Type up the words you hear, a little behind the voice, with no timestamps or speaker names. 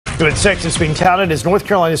Good 6 is being touted as North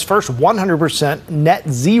Carolina's first 100% net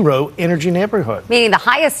zero energy neighborhood. Meaning the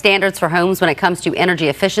highest standards for homes when it comes to energy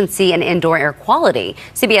efficiency and indoor air quality.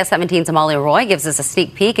 CBS 17's Amalia Roy gives us a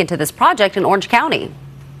sneak peek into this project in Orange County.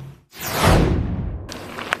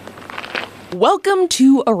 Welcome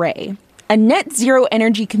to Array, a net zero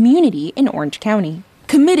energy community in Orange County,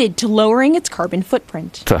 committed to lowering its carbon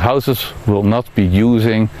footprint. The houses will not be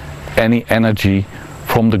using any energy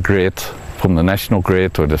from the grid, from the national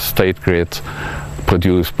grid or the state grid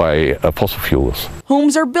produced by fossil fuels.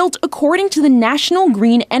 Homes are built according to the National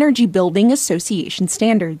Green Energy Building Association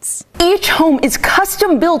standards. Each home is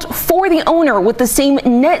custom built for the owner with the same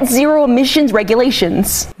net zero emissions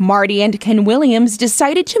regulations. Marty and Ken Williams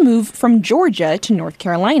decided to move from Georgia to North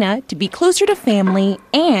Carolina to be closer to family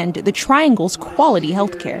and the Triangle's quality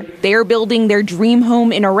healthcare. They are building their dream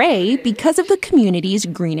home in Array because of the community's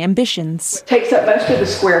green ambitions. What takes up most of the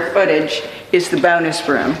square footage is the bonus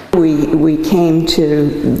room. We came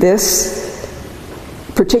to this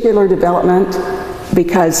particular development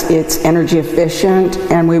because it's energy efficient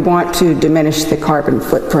and we want to diminish the carbon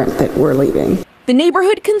footprint that we're leaving. The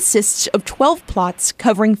neighborhood consists of 12 plots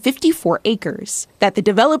covering 54 acres that the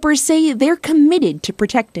developers say they're committed to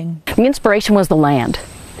protecting. The inspiration was the land.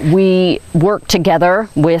 We worked together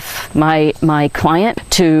with my client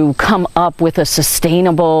to come up with a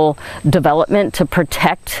sustainable development to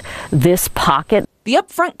protect this pocket. The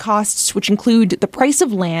upfront costs, which include the price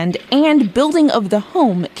of land and building of the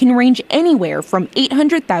home, can range anywhere from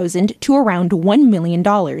 $800,000 to around $1 million.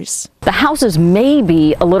 The houses may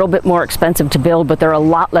be a little bit more expensive to build, but they're a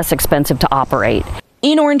lot less expensive to operate.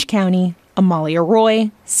 In Orange County, Amalia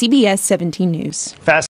Roy, CBS 17 News.